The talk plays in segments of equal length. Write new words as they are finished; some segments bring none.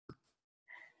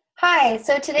Hi,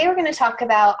 so today we're going to talk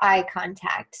about eye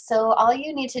contact. So all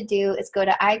you need to do is go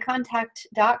to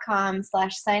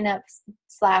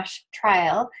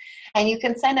eyecontact.com/signup/trial, and you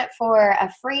can sign up for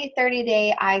a free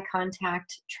 30-day eye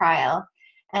contact trial.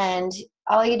 And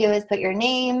all you do is put your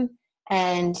name,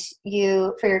 and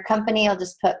for your company, you'll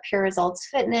just put Pure Results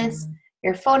Fitness,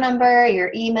 your phone number,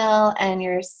 your email, and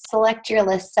select your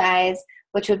list size,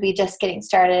 which would be just getting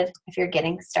started if you're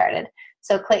getting started.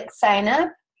 So click sign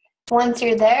up. Once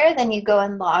you're there, then you go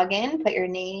and log in, put your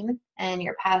name and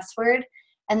your password.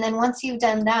 And then once you've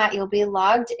done that, you'll be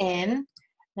logged in.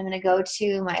 I'm going to go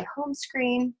to my home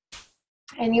screen,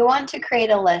 and you want to create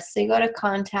a list. So you go to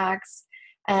contacts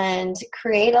and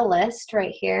create a list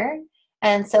right here.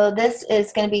 And so this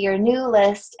is going to be your new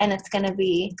list, and it's going to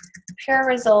be Pure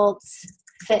Results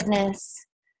Fitness.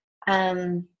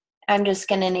 I'm just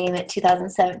going to name it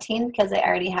 2017 because I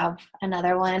already have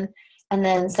another one. And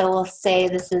then so we'll say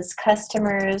this is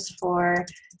customers for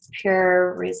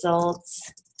Pure Results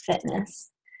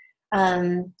Fitness.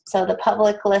 So the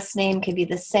public list name could be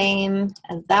the same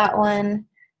as that one.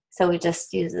 So we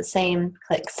just use the same,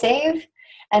 click save.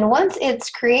 And once it's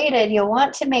created, you'll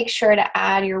want to make sure to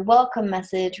add your welcome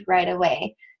message right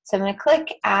away. So I'm going to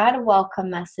click add welcome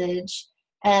message,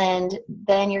 and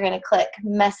then you're going to click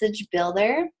message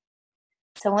builder.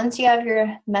 So once you have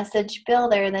your message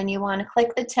builder, then you want to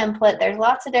click the template. There's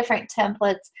lots of different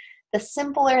templates. The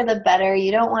simpler, the better.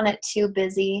 You don't want it too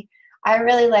busy. I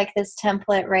really like this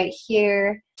template right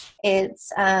here. It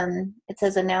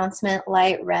says announcement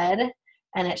light red,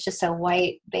 and it's just a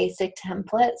white basic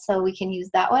template, so we can use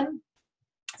that one.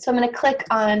 So I'm going to click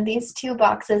on these two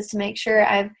boxes to make sure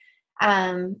I've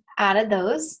added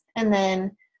those, and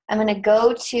then I'm going to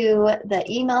go to the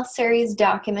email series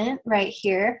document right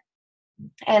here.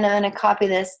 And I'm going to copy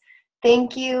this.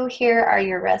 Thank you. Here are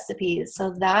your recipes.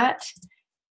 So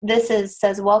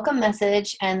says welcome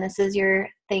message, and this is your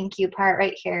thank you part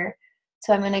right here.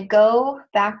 So I'm going to go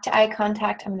back to eye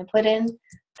contact. I'm going to put in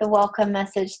the welcome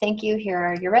message. Thank you. Here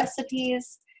are your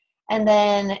recipes. And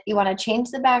then you want to change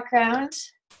the background.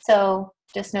 So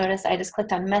just notice I just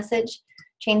clicked on message,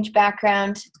 change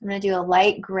background. I'm going to do a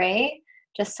light gray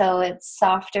just so it's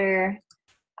softer.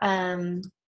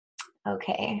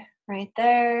 Okay. Right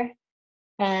there,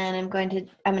 and I'm going to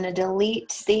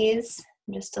delete these.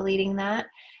 I'm just deleting that.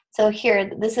 So here,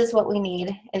 this is what we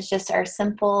need, is just our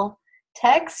simple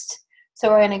text. So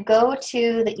we're going to go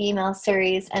to the email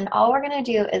series, and all we're going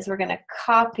to do is we're going to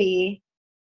copy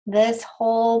this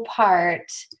whole part,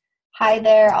 hi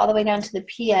there, all the way down to the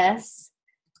PS,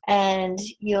 and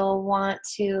you'll want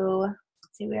to,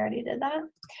 see, we already did that.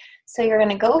 So you're going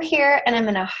to go here, and I'm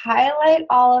going to highlight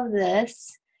all of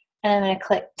this, and I'm going to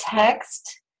click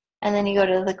text, and then you go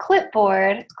to the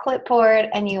clipboard,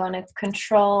 and you want to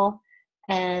control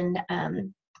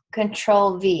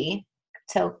V.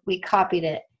 So we copied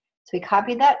it. So we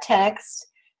copied that text,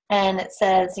 and it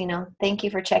says, thank you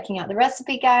for checking out the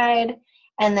recipe guide.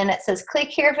 And then it says, click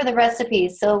here for the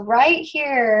recipes. So right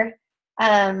here,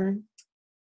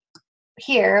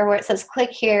 here where it says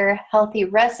click here, healthy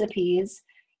recipes,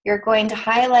 you're going to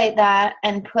highlight that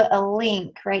and put a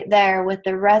link right there with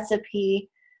the recipe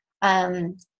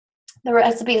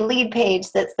lead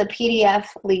page. That's the PDF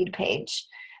lead page.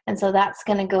 And so that's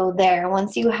going to go there.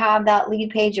 Once you have that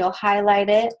lead page, you'll highlight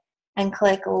it and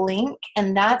click link,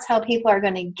 and that's how people are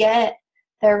going to get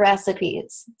their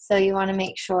recipes. So you want to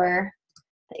make sure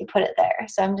that you put it there.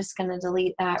 So I'm just going to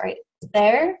delete that right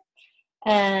there.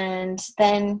 And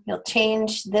then you'll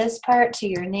change this part to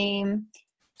your name.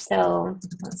 So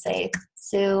let's say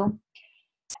Sue,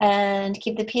 and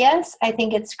keep the PS. I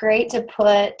think it's great to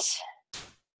put,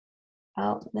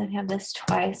 then have this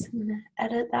twice. I'm going to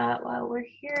edit that while we're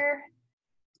here.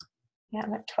 Yeah,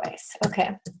 that twice.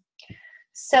 Okay.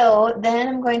 So then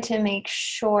I'm going to make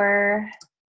sure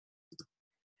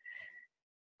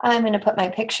I'm going to put my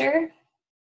picture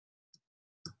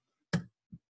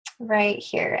right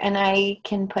here, and I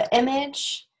can put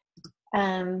image,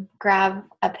 grab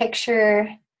a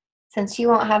picture. Since you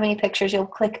won't have any pictures, you'll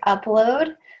click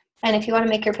upload. And if you want to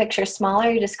make your picture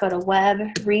smaller, you just go to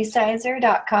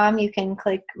webresizer.com. You can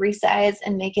click resize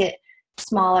and make it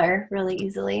smaller really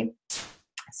easily.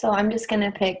 So I'm just going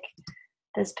to pick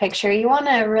this picture. You want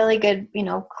a really good,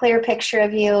 clear picture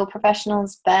of you,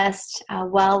 professional's best,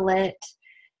 well lit.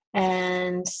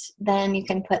 And then you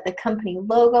can put the company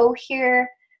logo here.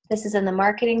 This is in the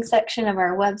marketing section of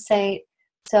our website.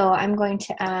 So I'm going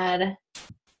to add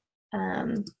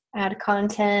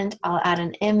content. I'll add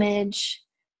an image,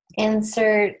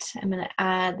 insert. I'm going to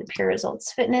add the Pure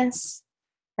Results Fitness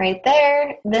right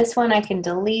there. This one I can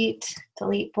delete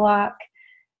block.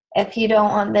 If you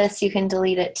don't want this, you can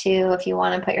delete it too. If you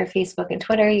want to put your Facebook and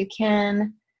Twitter, you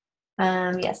can.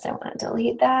 Yes, I want to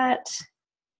delete that.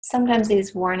 Sometimes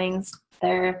these warnings,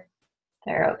 they're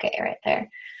okay right there.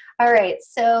 All right,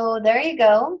 so there you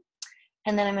go.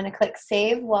 And then I'm going to click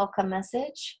Save Welcome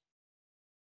Message.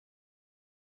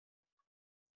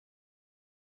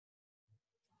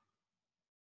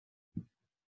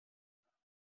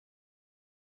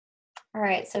 All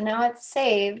right, so now it's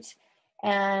saved.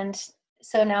 And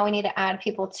so now we need to add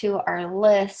people to our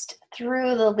list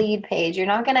through the lead page. You're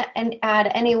not going to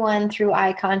add anyone through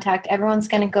eye contact. Everyone's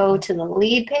going to go to the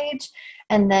lead page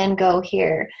and then go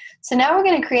here. So now we're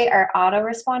going to create our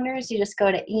autoresponders. You just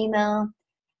go to email,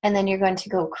 and then you're going to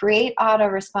go create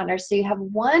autoresponders. So you have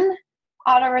one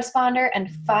autoresponder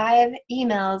and 5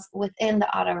 emails within the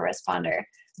autoresponder.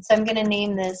 So I'm going to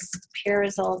name this Pure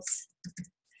Results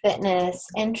Fitness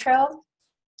Intro.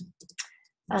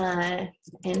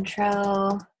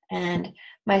 Intro, and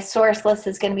my source list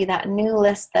is going to be that new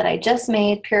list that I just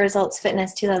made, Pure Results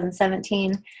Fitness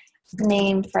 2017,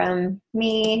 name from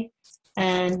me,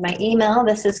 and my email.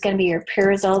 This is going to be your Pure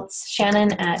Results,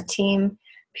 Shannon at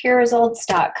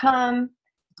teampureresults.com.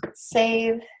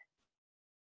 Save,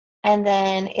 and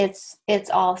then it's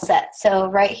all set. So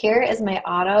right here is my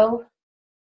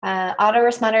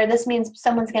autoresponder. This means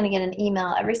someone's going to get an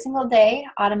email every single day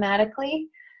automatically.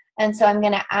 And so I'm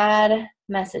going to add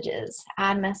messages,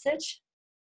 add message.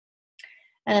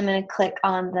 And I'm going to click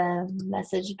on the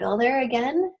message builder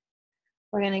again.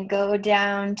 We're going to go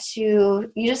down to,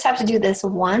 you just have to do this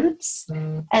once,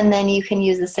 and then you can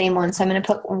use the same one. So I'm going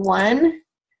to put 1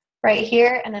 right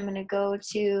here, and I'm going to go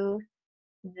to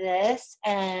this.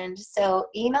 And so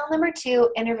email number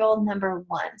 2, interval number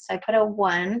 1. So I put a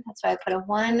 1. That's why I put a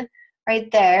 1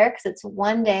 right there, because it's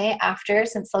 1 day after,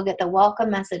 since they'll get the welcome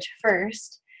message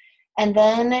first. And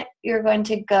then you're going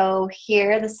to go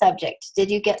here, the subject. Did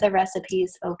you get the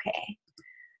recipes okay?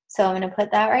 So I'm going to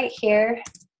put that right here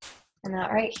and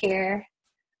that right here.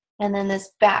 And then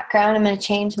this background, I'm going to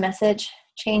change message,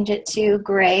 change it to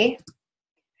gray.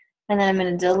 And then I'm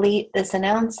going to delete this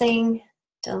announcing,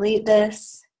 delete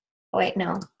this. Oh, wait,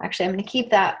 no, actually I'm going to keep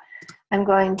that. I'm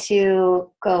going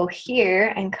to go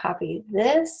here and copy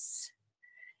this.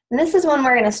 And this is when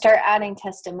we're going to start adding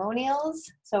testimonials.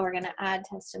 So we're going to add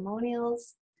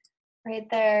testimonials right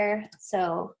there.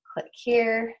 So click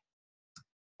here,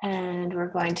 and we're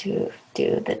going to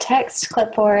do the text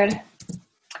clipboard.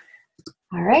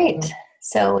 All right,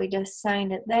 so we just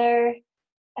signed it there,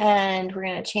 and we're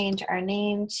going to change our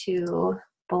name to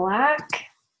Black.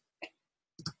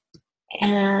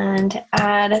 And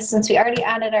add, since we already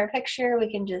added our picture,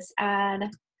 we can just add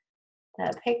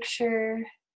the picture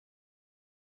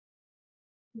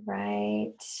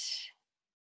right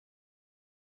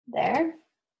there.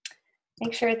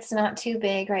 Make sure it's not too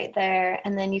big right there.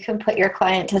 And then you can put your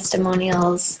client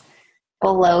testimonials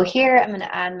below here. I'm going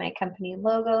to add my company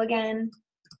logo again.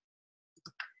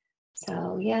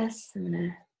 So yes, I'm going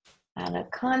to add a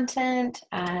content,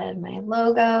 add my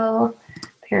logo,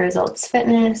 Pure Results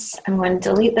Fitness. I'm going to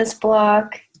delete this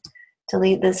block,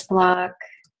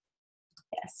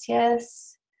 yes,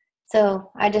 yes.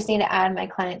 So I just need to add my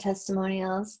client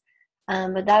testimonials,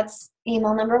 but that's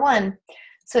email number 1.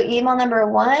 So email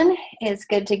number 1 is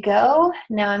good to go.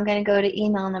 Now I'm going to go to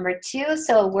email number 2.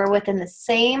 So we're within the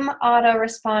same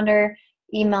autoresponder,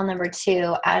 email number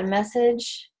 2, add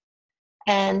message.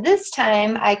 And this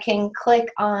time I can click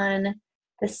on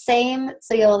the same,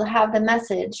 so you'll have the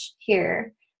message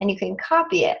here and you can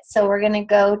copy it. So we're going to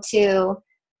go to,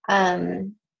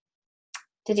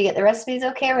 did you get the recipes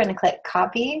okay? We're going to click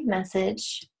copy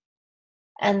message,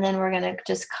 and then we're going to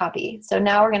just copy. So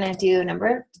now we're going to do number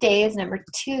of days, number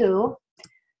 2.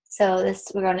 So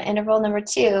this, we're going to interval number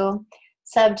 2,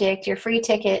 subject, your free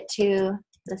ticket to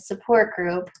the support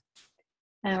group.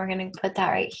 And we're going to put that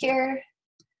right here.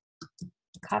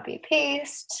 Copy,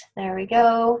 paste. There we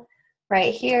go.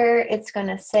 Right here, it's going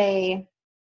to say,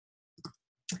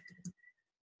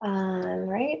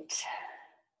 right,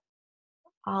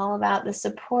 all about the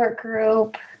support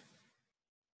group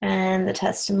and the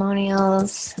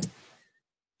testimonials.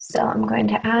 So I'm going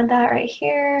to add that right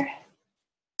here,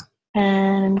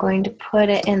 and I'm going to put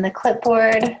it in the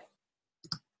clipboard.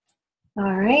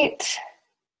 All right.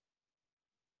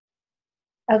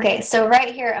 Okay, so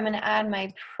right here, I'm going to add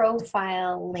my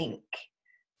profile link.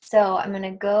 So I'm going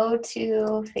to go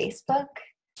to Facebook,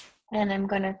 and I'm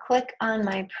going to click on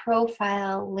my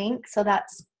profile link. So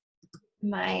that's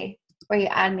my, where you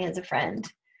add me as a friend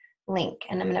link.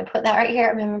 And I'm going to put that right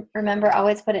here. Remember,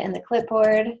 always put it in the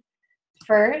clipboard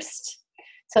first.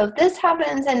 So if this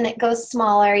happens and it goes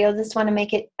smaller, you'll just want to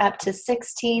make it up to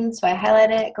 16. So I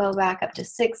highlight it, go back up to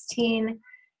 16,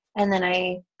 and then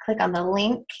I click on the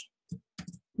link,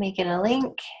 make it a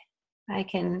link. I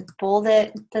can bold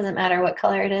it, doesn't matter what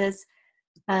color it is.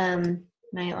 Might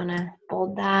want to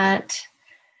bold that.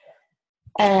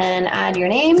 And add your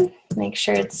name, make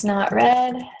sure it's not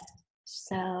red.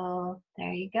 So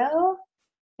there you go.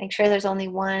 Make sure there's only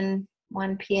one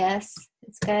PS,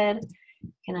 it's good.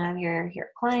 You can have your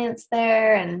clients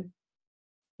there and,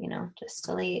 you know, just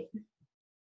delete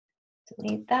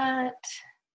that.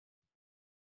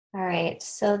 All right,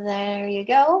 so there you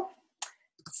go.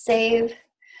 Save.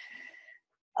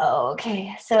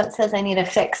 Okay, so it says I need to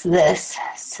fix this.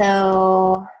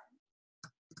 So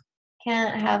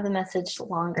can't have the message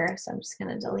longer, so I'm just going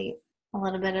to delete a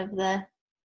little bit of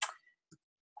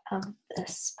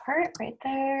this part right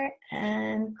there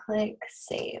and click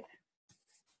save.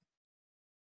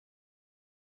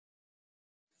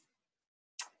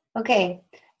 Okay,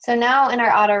 so now in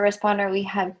our autoresponder we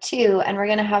have 2 and we're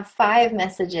going to have 5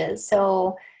 messages.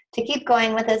 So to keep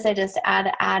going with this, I just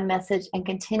add message and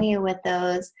continue with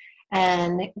those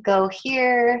and go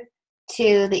here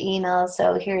to the email.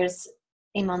 So here's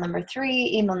email number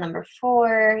 3, email number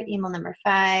 4, email number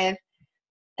 5,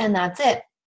 and that's it.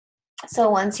 So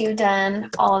once you've done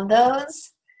all of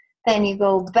those, then you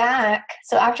go back.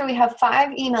 So after we have 5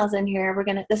 emails in here,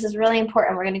 this is really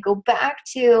important, we're gonna go back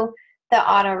to the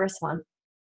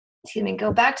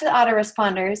go back to the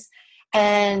autoresponders,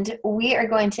 and we are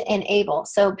going to enable.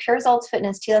 So Pure Results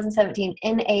Fitness 2017,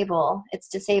 enable, it's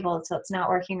disabled, so it's not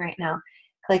working right now.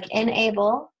 Click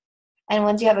enable, and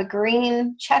once you have a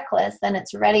green checklist, then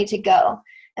it's ready to go.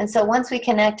 And so once we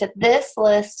connect this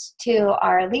list to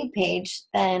our lead page,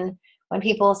 then when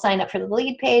people sign up for the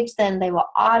lead page, then they will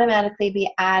automatically be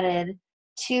added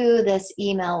to this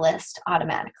email list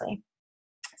automatically.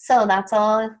 So that's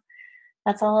all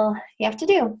you have to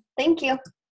do. Thank you.